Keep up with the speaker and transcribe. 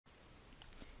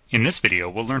In this video,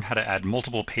 we'll learn how to add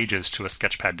multiple pages to a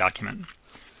Sketchpad document.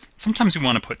 Sometimes we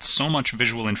want to put so much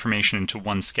visual information into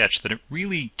one sketch that it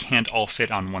really can't all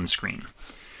fit on one screen.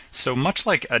 So much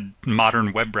like a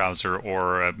modern web browser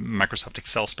or a Microsoft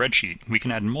Excel spreadsheet, we can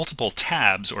add multiple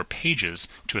tabs or pages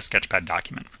to a Sketchpad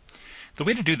document. The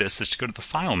way to do this is to go to the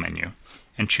File menu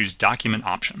and choose Document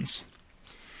Options.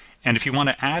 And if you want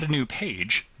to add a new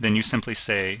page, then you simply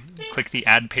click the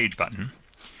Add Page button,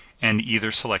 and either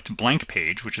select Blank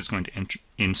Page, which is going to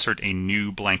insert a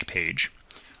new blank page,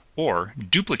 or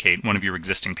duplicate one of your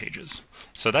existing pages.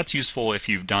 So that's useful if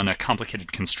you've done a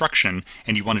complicated construction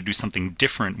and you want to do something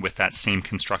different with that same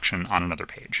construction on another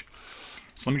page.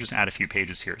 So let me just add a few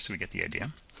pages here so we get the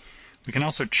idea. We can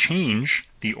also change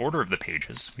the order of the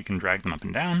pages. We can drag them up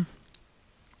and down.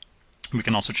 We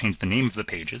can also change the name of the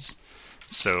pages.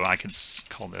 So I could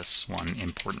call this one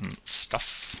Important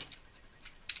Stuff.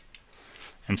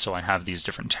 And so I have these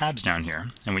different tabs down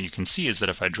here, and what you can see is that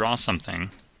if I draw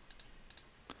something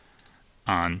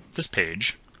on this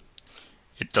page,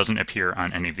 it doesn't appear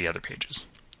on any of the other pages.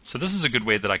 So this is a good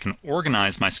way that I can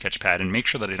organize my Sketchpad and make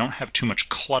sure that I don't have too much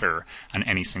clutter on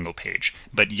any single page,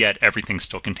 but yet everything's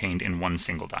still contained in one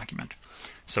single document.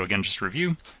 So again, just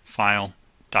review, File,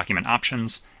 Document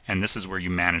Options, and this is where you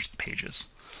manage the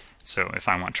pages. So if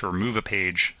I want to remove a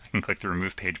page, I can click the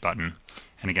Remove Page button.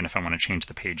 And again, if I want to change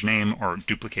the page name or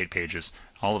duplicate pages,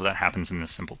 all of that happens in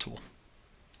this simple tool.